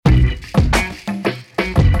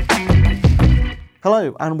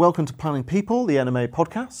Hello and welcome to Planning People, the NMA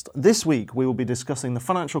podcast. This week we will be discussing the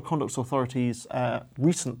Financial Conduct Authority's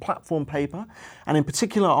recent platform paper, and in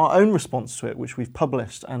particular our own response to it, which we've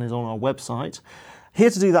published and is on our website.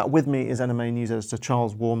 Here to do that with me is NMA News Editor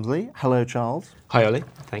Charles Walsmley. Hello, Charles. Hi, Ollie.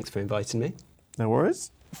 Thanks for inviting me. No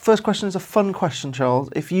worries. First question is a fun question, Charles.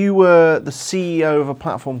 If you were the CEO of a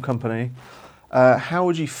platform company, how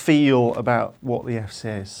would you feel about what the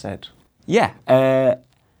FCA has said?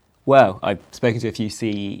 Well, I've spoken to a few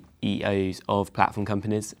CEOs of platform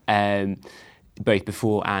companies, both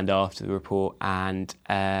before and after the report, and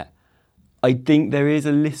I think there is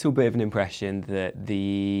a little bit of an impression that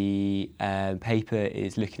the paper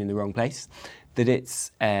is looking in the wrong place, that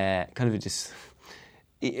it's obviously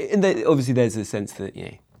there's a sense that,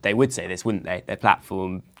 they would say this, wouldn't they? They're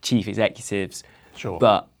platform chief executives. Sure.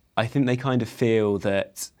 But I think they kind of feel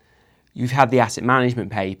that you've had the asset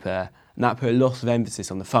management paper, and that put a lot of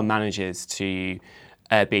emphasis on the fund managers to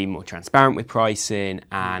be more transparent with pricing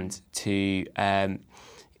and to,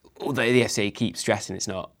 although the FCA keeps stressing it's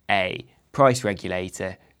not a price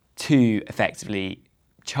regulator, to effectively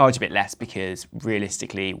charge a bit less because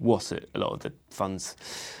realistically what a lot of the funds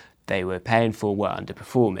they were paying for were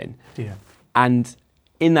underperforming. Yeah. And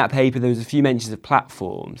in that paper there was a few mentions of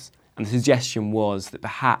platforms, and the suggestion was that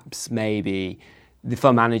perhaps maybe the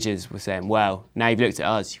fund managers were saying, well, now you've looked at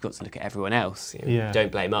us, you've got to look at everyone else.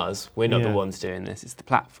 Don't blame us. We're not the ones doing this, it's the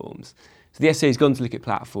platforms. So the FCA has gone to look at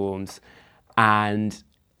platforms, and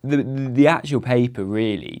the actual paper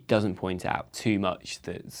really doesn't point out too much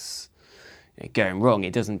that's going wrong.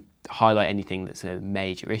 It doesn't highlight anything that's a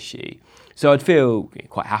major issue. So I'd feel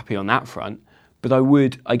quite happy on that front, but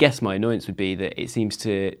I guess my annoyance would be that it seems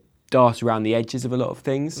to dart around the edges of a lot of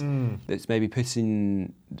things. That's maybe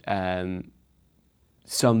putting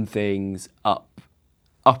some things up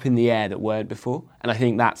in the air that weren't before, and I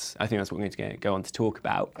think that's what we're going to go on to talk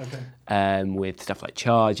about. Okay. With stuff like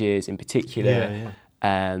charges in particular,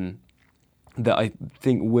 that I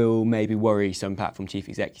think will maybe worry some platform chief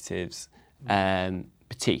executives,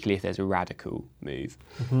 particularly if there's a radical move.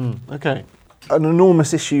 Mm-hmm. Okay. An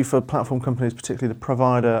enormous issue for platform companies, particularly the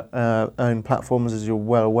provider-owned platforms, as you're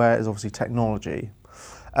well aware, is obviously technology.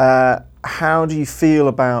 How do you feel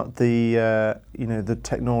about the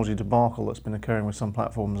technology debacle that's been occurring with some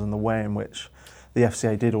platforms and the way in which the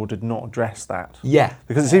FCA did or did not address that? Yeah,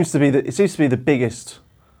 because it seems to be the biggest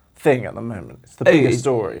thing at the moment. It's the biggest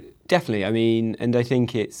story. Definitely. I mean, and I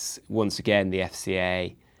think it's once again the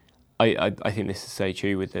FCA. I think this is so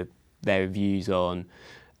true with their views on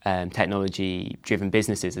technology-driven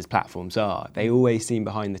businesses as platforms are. They always seem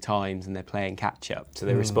behind the times and they're playing catch-up. So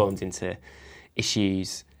they're responding to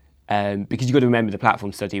issues, because you've got to remember the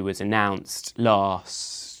platform study was announced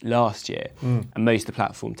last year, and most of the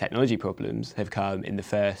platform technology problems have come in the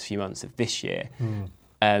first few months of this year.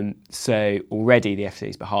 So already the FCA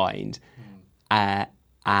is behind, and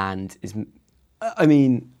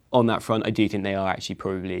on that front, I do think they are actually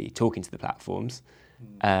probably talking to the platforms,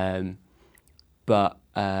 but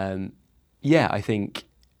I think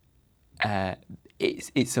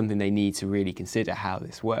it's something they need to really consider how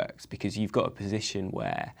this works, because you've got a position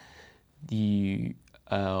where a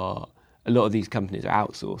lot of these companies are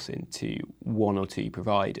outsourcing to one or two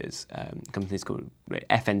providers. Companies called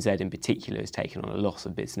FNZ in particular has taken on a lot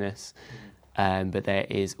of business, but there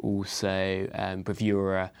is also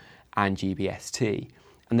Bravura and GBST,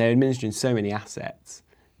 and they're administering so many assets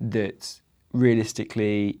that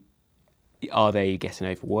realistically, are they getting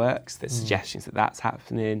overworked? There's suggestions that that's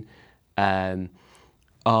happening.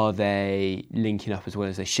 Are they linking up as well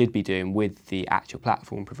as they should be doing with the actual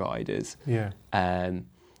platform providers? Yeah. And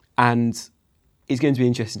it's going to be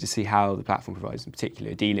interesting to see how the platform providers in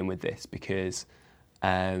particular are dealing with this, because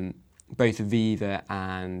both Aviva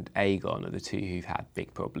and Aegon are the two who've had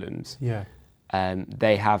big problems. Yeah.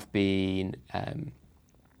 They have been...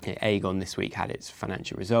 Aegon this week had its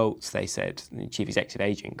financial results. They said, the Chief Executive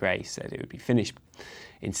Adrian Gray said it would be finished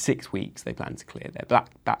in 6 weeks. They plan to clear their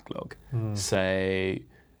backlog. So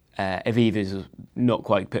Aviva's not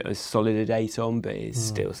quite put as solid a date on, but is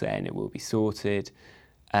still saying it will be sorted.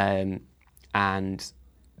 And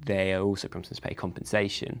they are also promising to pay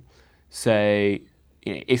compensation. So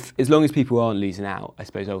if as long as people aren't losing out, I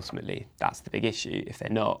suppose ultimately that's the big issue. If they're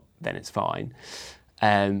not, then it's fine.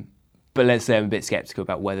 But let's say I'm a bit sceptical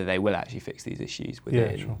about whether they will actually fix these issues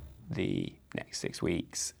within the next 6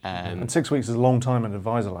 weeks. And 6 weeks is a long time in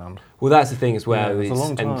advisor land. Well, that's the thing as well. Yeah, it's a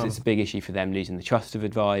long time. And it's a big issue for them losing the trust of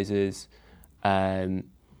advisors. So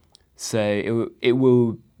it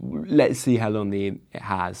will. Let's see how long it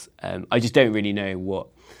has. I just don't really know what.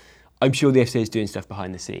 I'm sure the FCA is doing stuff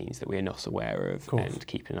behind the scenes that we're not aware of and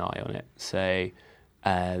keeping an eye on it. So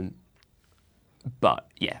But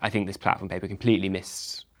yeah, I think this platform paper completely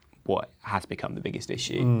missed what has become the biggest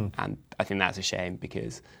issue, and I think that's a shame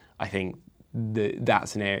because I think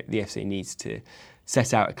that's an area the FCA needs to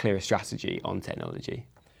set out a clearer strategy on technology.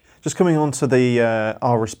 Just coming on to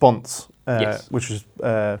our response, yes. which was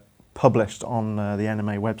published on the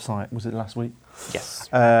NMA website, was it last week? Yes.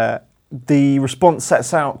 The response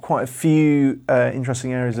sets out quite a few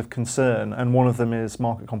interesting areas of concern, and one of them is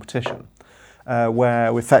market competition,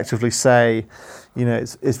 where we effectively say,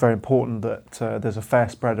 it's very important that there's a fair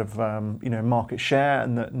spread of market share,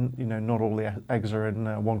 and that not all the eggs are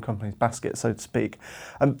in one company's basket, so to speak.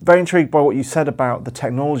 I'm very intrigued by what you said about the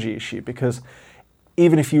technology issue, because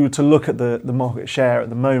even if you were to look at the market share at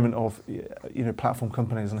the moment of platform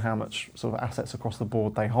companies and how much sort of assets across the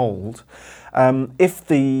board they hold, if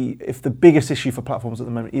the biggest issue for platforms at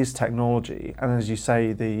the moment is technology, and as you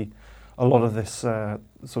say, a lot of this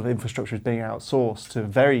sort of infrastructure is being outsourced to a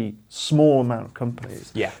very small amount of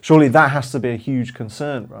companies. Yeah. Surely that has to be a huge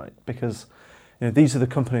concern, right? Because these are the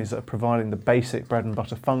companies that are providing the basic bread and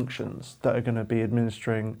butter functions that are going to be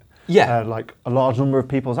administering like a large number of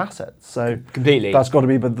people's assets. So completely, that's got to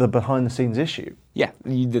be the behind the scenes issue. Yeah,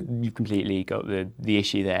 you've completely got the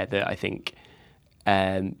issue there that I think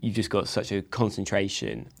you've just got such a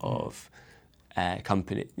concentration of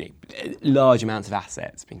large amounts of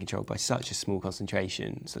assets being controlled by such a small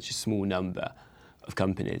concentration, such a small number of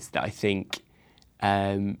companies that I think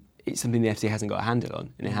it's something the FCA hasn't got a handle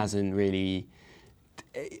on, and it hasn't really.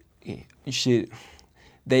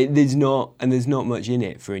 There's not much in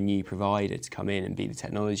it for a new provider to come in and be the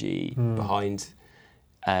technology behind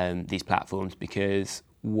these platforms, because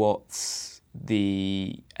what's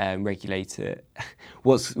the regulator?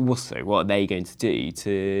 What are they going to do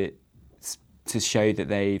to show that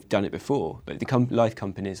they've done it before? But the life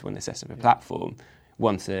companies, when they set up a platform,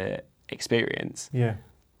 want to experience. Yeah.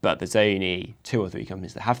 But there's only 2 or 3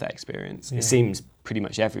 companies that have that experience. Yeah. It seems pretty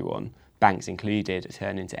much everyone, banks included, are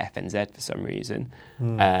turning to FNZ for some reason.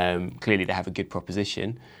 Clearly, they have a good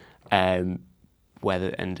proposition, and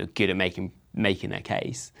are good at making their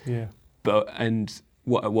case. Yeah. But at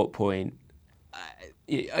what point?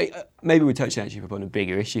 Maybe we're touching actually upon a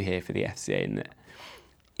bigger issue here for the FCA, in that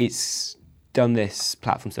it's done this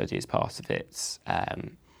platform study as part of its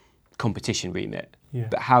competition remit. Yeah.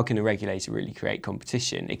 But how can a regulator really create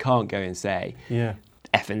competition? It can't go and say,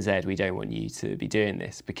 FNZ, we don't want you to be doing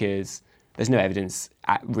this, because there's no evidence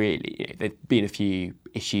really. There've been a few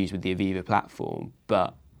issues with the Aviva platform,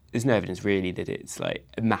 but there's no evidence really that it's like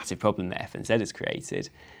a massive problem that FNZ has created.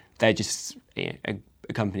 They're just a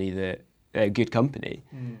company they're a good company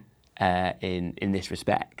in this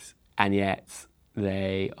respect, and yet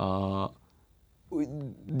they are.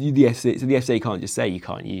 The FCA can't just say you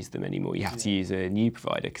can't use them anymore. You have to use a new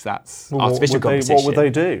provider, because that's artificial competition. What would they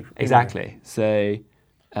do? Exactly. So,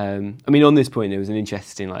 on this point, there was an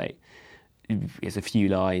interesting, there's a few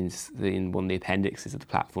lines in one of the appendixes of the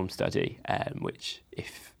platform study, which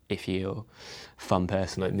if you're a fun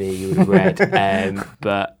person like me, you would have read.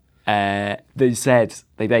 But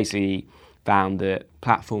they basically found that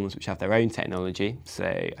platforms which have their own technology, so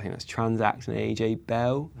I think that's Transact and AJ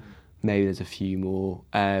Bell. Maybe there's a few more,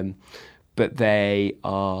 but they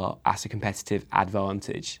are at a competitive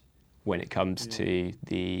advantage when it comes to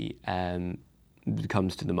the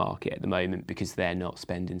market at the moment, because they're not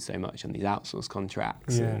spending so much on these outsource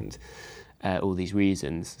contracts and all these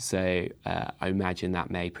reasons. So I imagine that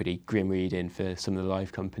made pretty grim reading for some of the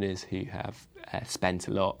life companies who have spent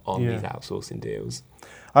a lot on these outsourcing deals.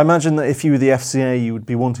 I imagine that if you were the FCA, you would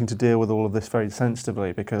be wanting to deal with all of this very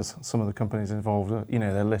sensitively, because some of the companies involved are,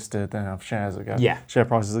 they're listed, they have shares that go, share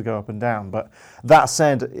prices that go up and down. But that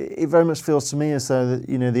said, it very much feels to me as though that,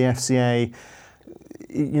 the FCA,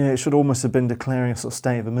 it should almost have been declaring a sort of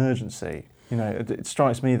state of emergency. It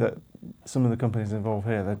strikes me that some of the companies involved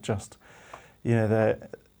here, they're just,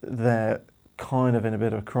 they're kind of in a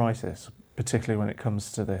bit of a crisis, particularly when it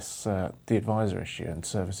comes to this, the advisor issue and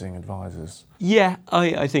servicing advisors. Yeah,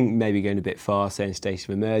 I think maybe going a bit far, saying state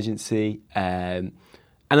of emergency. And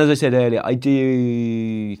as I said earlier, I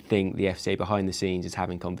do think the FCA behind the scenes is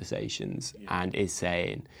having conversations and is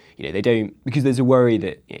saying, they don't, because there's a worry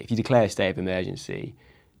that if you declare a state of emergency,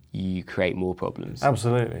 you create more problems.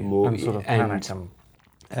 Absolutely. And sort of panic.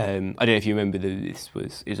 I don't know if you remember, it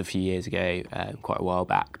was a few years ago, quite a while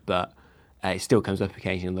back, but it still comes up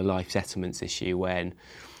occasionally on the life settlements issue, when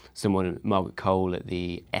someone, Margaret Cole at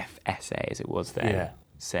the FSA, as it was then,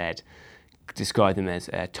 described them as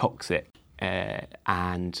toxic,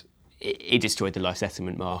 and it destroyed the life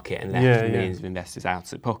settlement market and left millions of investors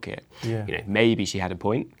out of pocket. Maybe she had a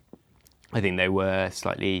point. I think they were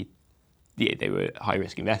slightly, they were high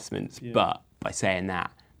risk investments. Yeah. But by saying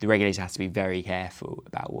that, the regulator has to be very careful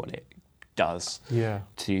about what it does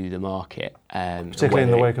to the market. Particularly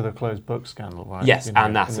in the wake of the closed book scandal, right? Yes,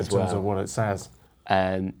 and that's as well. In terms of what it says.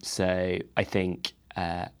 So I think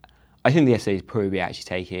the FCA is probably actually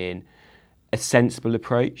taking a sensible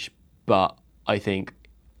approach, but I think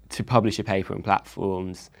to publish a paper on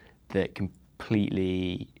platforms that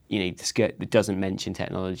completely, that doesn't mention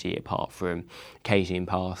technology apart from occasionally in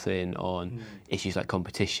passing on issues like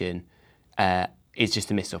competition, is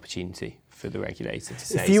just a missed opportunity for the regulator to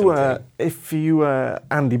say something. If you were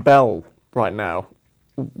Andy Bell right now,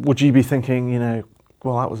 would you be thinking,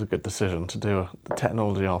 well, that was a good decision to do the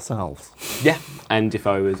technology ourselves? Yeah, and if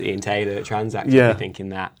I was Ian Taylor at Transact, I'd be thinking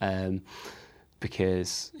that,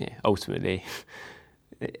 because ultimately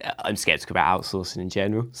I'm sceptical about outsourcing in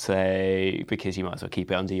general. So because you might as well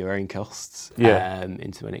keep it under your own costs.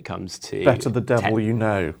 Into when it comes to better the devil you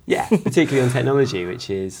know. Yeah, particularly on technology, which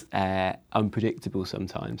is unpredictable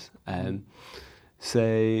sometimes.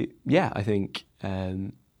 So yeah, I think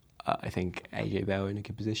AJ Bell in a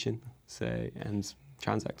good position. So and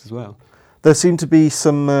Transact as well. There seem to be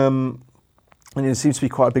some. It seems to be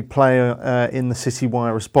quite a big player in the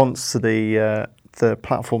Citywire response to the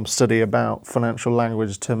platform study about financial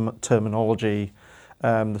language terminology,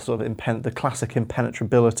 the sort of the classic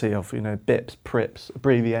impenetrability of BIPs, PRIPs,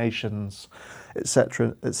 abbreviations,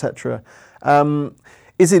 etc., etc.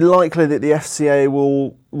 Is it likely that the FCA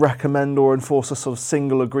will recommend or enforce a sort of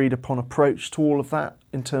single agreed upon approach to all of that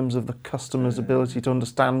in terms of the customer's ability to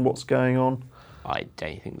understand what's going on? I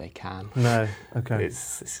don't think they can. No, okay.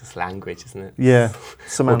 It's just language, isn't it? Yeah, What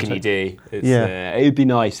semantic. can you do? It would be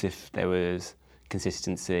nice if there was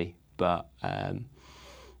consistency, but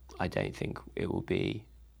I don't think it will be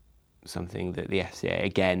something that the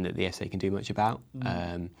FCA can do much about,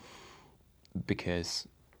 because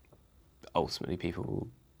ultimately people will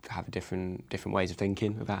have different ways of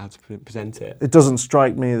thinking about how to present it. It doesn't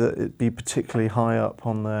strike me that it'd be particularly high up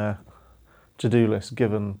on their to-do list,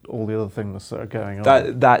 given all the other things that are going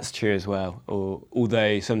on. That's true as well.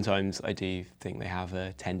 Although sometimes I do think they have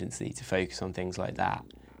a tendency to focus on things like that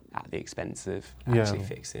at the expense of actually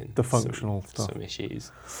fixing the functional stuff. Some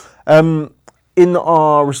issues. In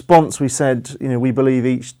our response, we said, we believe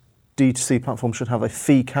each D2C platform should have a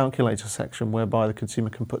fee calculator section whereby the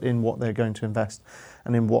consumer can put in what they're going to invest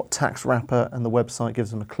and in what tax wrapper, and the website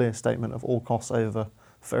gives them a clear statement of all costs over,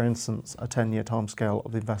 for instance, a 10-year timescale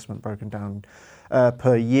of the investment broken down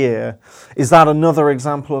per year. Is that another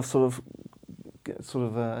example of sort of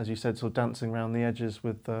as you said, sort of dancing around the edges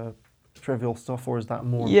with trivial stuff, or is that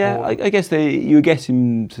more important? I guess you're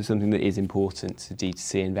getting to something that is important to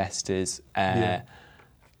D2C investors. I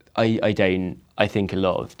think a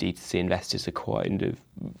lot of D2C investors are kind of,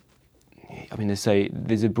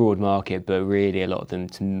 there's a broad market, but really a lot of them,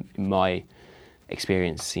 in my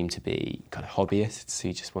experience, seem to be kind of hobbyists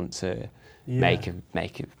who just want to make a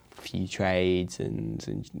few trades,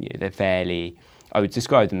 and they're fairly, I would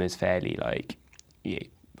describe them as fairly I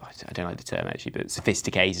don't like the term actually, but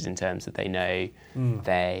sophisticated in terms that they know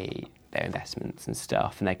their investments and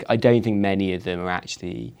stuff. And I don't think many of them are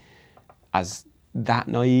actually as that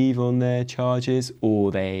naive on their charges,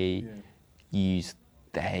 or they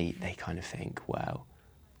kind of think, well,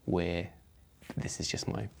 this is just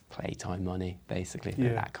my playtime money, basically.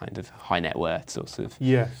 That kind of high net worth sort of.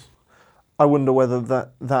 Yes. I wonder whether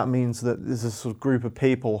that means that there's a sort of group of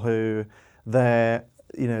people who they're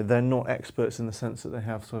not experts in the sense that they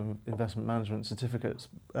have sort of investment management certificates,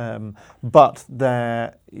 but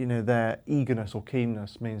their eagerness or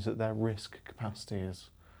keenness means that their risk capacity is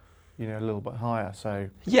a little bit higher. So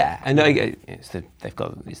and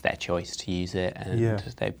it's their choice to use it, and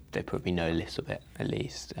they probably know a little bit at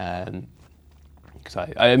least. Because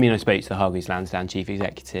I spoke to the Hargreaves Lansdown chief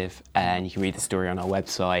executive, and you can read the story on our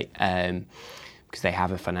website, because they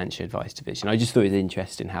have a financial advice division. I just thought it was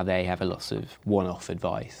interesting how they have a lot of one-off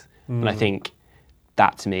advice. And I think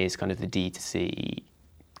that to me is kind of the D2C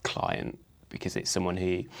client, because it's someone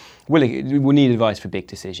who will need advice for big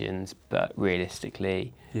decisions, but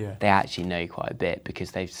realistically, they actually know quite a bit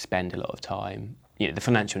because they spend a lot of time, the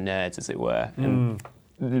financial nerds, as it were, and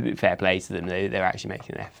fair play to them, they're actually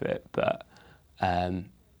making an effort. But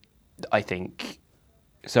I think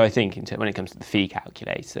when it comes to the fee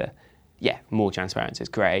calculator, more transparency is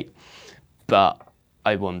great, but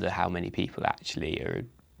I wonder how many people actually are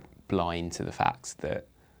blind to the fact that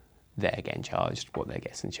they're getting charged what they're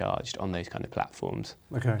getting charged on those kind of platforms.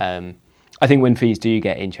 Okay. I think when fees do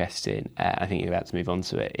get interesting, I think you're about to move on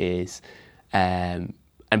to it, is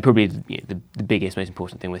and probably the biggest, most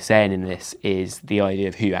important thing we're saying in this is the idea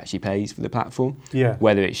of who actually pays for the platform. Yeah.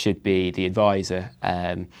 Whether it should be the advisor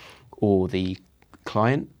or the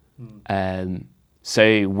client.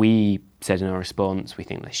 So we said in our response, we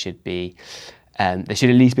think there should at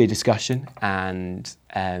least be a discussion and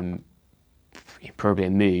probably a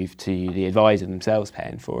move to the advisor themselves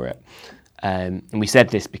paying for it. And we said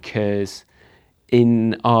this because,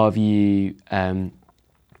 in our view,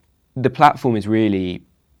 the platform is really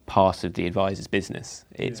part of the advisor's business.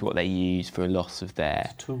 It's what they use for a lot of their...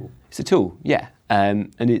 It's a tool. It's a tool, yeah.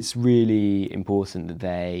 And it's really important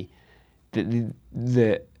that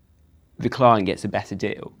the client gets a better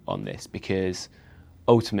deal on this, because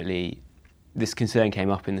ultimately this concern came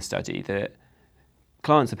up in the study that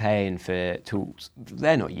clients are paying for tools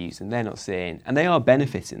they're not using, they're not seeing, and they are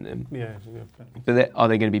benefiting them. Yeah. But are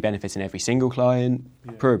they going to be benefiting every single client?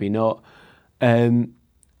 Yeah. Probably not.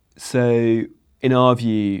 So in our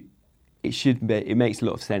view, it makes a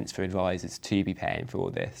lot of sense for advisors to be paying for all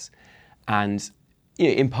this, and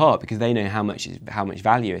in part because they know how much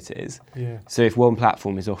value it is. Yeah. So if one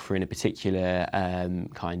platform is offering a particular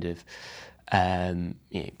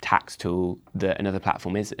tax tool that another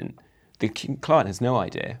platform isn't, the client has no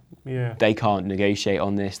idea. Yeah. They can't negotiate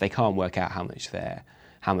on this. They can't work out how much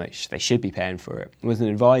they should be paying for it. Whereas an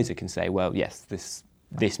advisor can say, well, yes,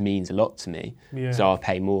 this means a lot to me, so I'll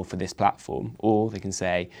pay more for this platform. Or they can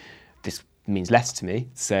say, this means less to me,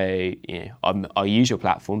 so I'll use your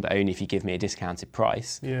platform, but only if you give me a discounted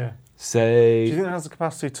price. Yeah. So do you think it has the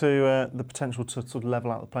capacity to the potential to sort of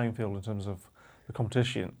level out the playing field in terms of the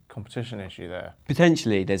competition issue there?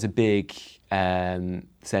 Potentially, there's a big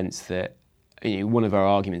sense that one of our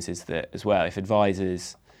arguments is that as well, if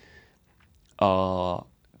advisors are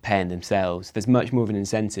paying themselves, there's much more of an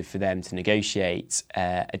incentive for them to negotiate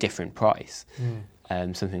a different price,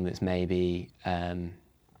 something that's maybe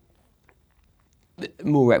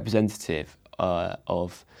more representative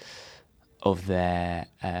of their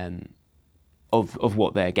of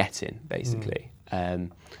what they're getting, basically.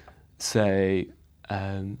 So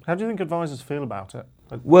how do you think advisors feel about it?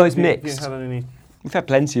 Well, it's mixed. Have you had any? We've had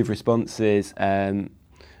plenty of responses,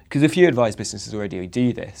 because a few advice businesses already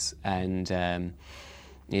do this, and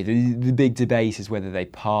the big debate is whether they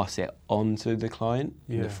pass it on to the client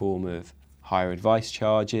in the form of higher advice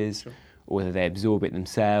charges, or whether they absorb it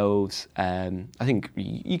themselves. I think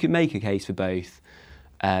you could make a case for both,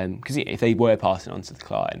 because if they were passing on to the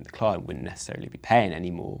client wouldn't necessarily be paying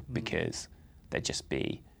any more, because they'd just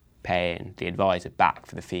be paying the advisor back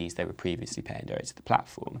for the fees they were previously paying direct to the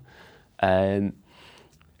platform.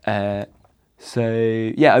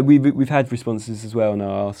 We've had responses as well in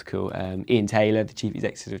our article. Ian Taylor, the chief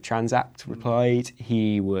executive of Transact, replied.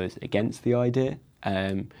 He was against the idea.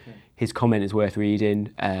 His comment is worth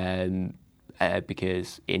reading,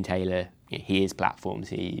 because Ian Taylor, he is platforms.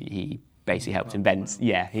 He basically helped invent.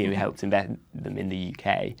 Yeah, he helped invent them in the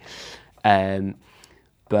UK.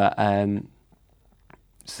 But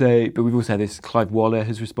we've also had this. Clive Waller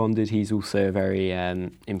has responded. He's also a very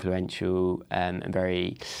influential and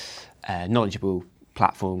very knowledgeable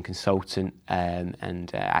platform consultant,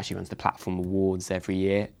 and actually runs the Platform Awards every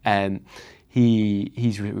year.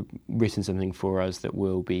 He's written something for us that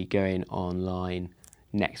will be going online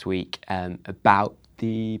next week about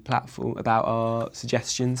the platform, about our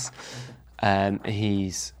suggestions.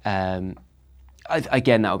 He's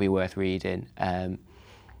again, that'll be worth reading.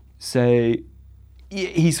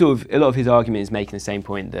 He's sort of, a lot of his argument is making the same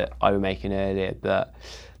point that I was making earlier, but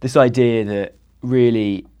this idea that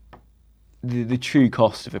really the true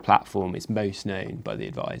cost of a platform is most known by the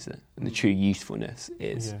advisor, and the true usefulness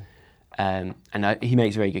is. He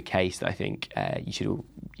makes a very good case that I think you should,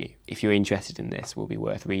 if you're interested in this, will be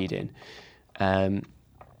worth reading. I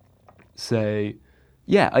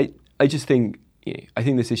just think, I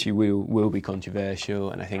think this issue will be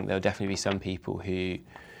controversial, and I think there'll definitely be some people who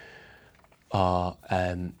are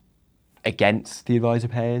against the advisor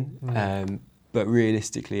paying, but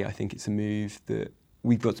realistically I think it's a move that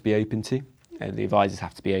we've got to be open to, the advisors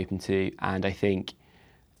have to be open to, and I think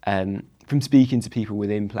from speaking to people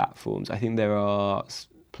within platforms, I think there are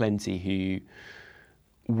plenty who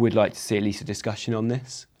would like to see at least a discussion on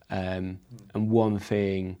this, and one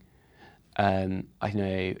thing I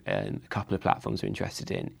know a couple of platforms are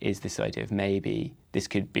interested in is this idea of maybe this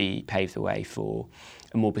could be paved the way for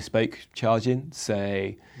a more bespoke charging.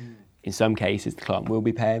 So in some cases the client will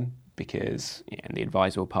be paying because the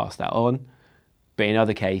advisor will pass that on. But in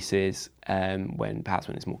other cases, when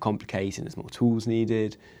it's more complicated, there's more tools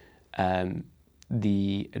needed,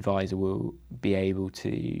 the advisor will be able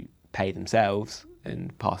to pay themselves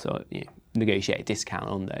and pass on, negotiate a discount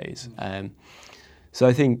on those. So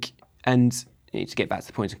I think, and to get back to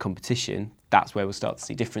the point of competition, that's where we'll start to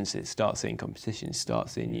see differences, start seeing competition, start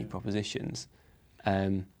seeing new propositions.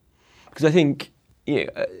 Because I think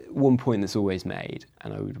one point that's always made,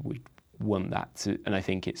 and I would want that to, and I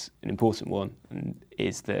think it's an important one,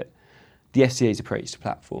 is that the FCA's approach to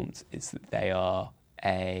platforms is that they are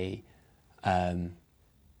a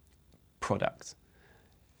product.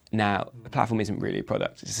 Now, a platform isn't really a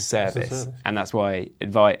product, it's a service. And that's why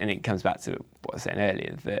and it comes back to what I was saying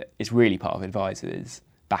earlier, that it's really part of advisors'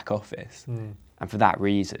 back office. And for that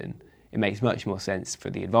reason, it makes much more sense for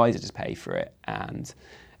the advisor to pay for it and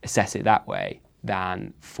assess it that way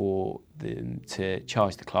than for them to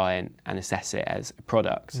charge the client and assess it as a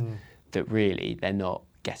product that really they're not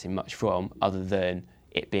getting much from, other than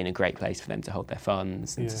it being a great place for them to hold their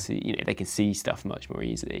funds and to see, they can see stuff much more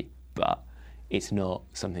easily, but it's not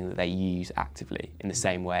something that they use actively in the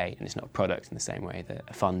same way, and it's not a product in the same way that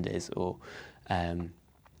a fund is, or a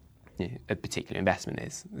particular investment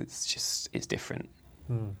is. It's different.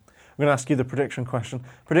 I'm going to ask you the prediction question.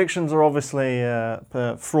 Predictions are obviously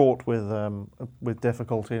fraught with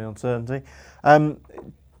difficulty and uncertainty. 10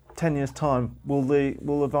 years' time,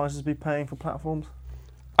 will advisors be paying for platforms?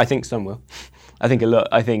 I think some will. I think a lot.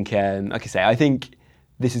 I think, like I say, I think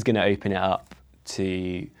this is going to open it up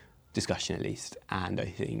to discussion at least, and I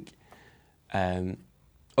think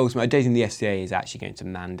ultimately I don't think the FCA is actually going to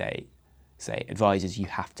mandate, say, advisors, you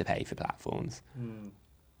have to pay for platforms.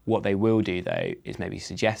 What they will do though is maybe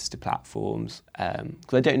suggest to platforms,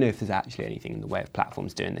 because I don't know if there's actually anything in the way of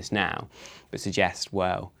platforms doing this now, but suggest,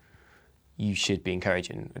 well, you should be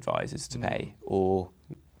encouraging advisors to pay, or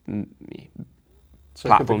so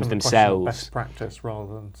platforms themselves. Best practice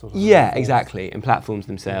rather than sort of. Yeah, exactly, and platforms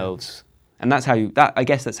themselves. And that's how I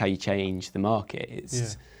guess that's how you change the market.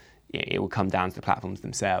 It will come down to the platforms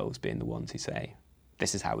themselves being the ones who say,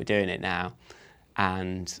 this is how we're doing it now.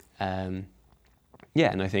 And and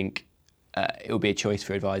I think it will be a choice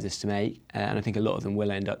for advisors to make. And I think a lot of them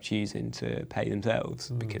will end up choosing to pay themselves,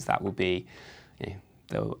 because that will be,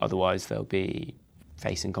 otherwise they'll be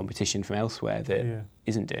facing competition from elsewhere that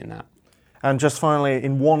isn't doing that. And just finally,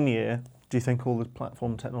 in 1 year, do you think all the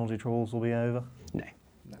platform technology troubles will be over? No.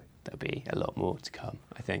 There'll be a lot more to come,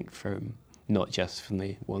 I think, not just from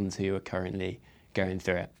the ones who are currently going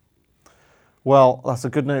through it. Well, that's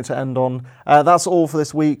a good note to end on. That's all for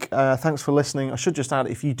this week. Thanks for listening. I should just add,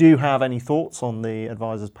 if you do have any thoughts on the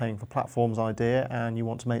advisors paying for platforms idea and you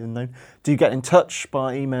want to make them known, do get in touch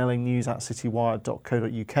by emailing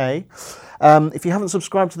news@citywire.co.uk. If you haven't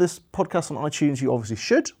subscribed to this podcast on iTunes, you obviously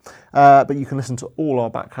should, but you can listen to all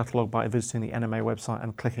our back catalogue by visiting the NMA website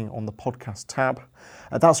and clicking on the podcast tab.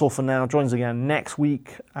 That's all for now. Join us again next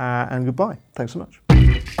week, and goodbye. Thanks so much.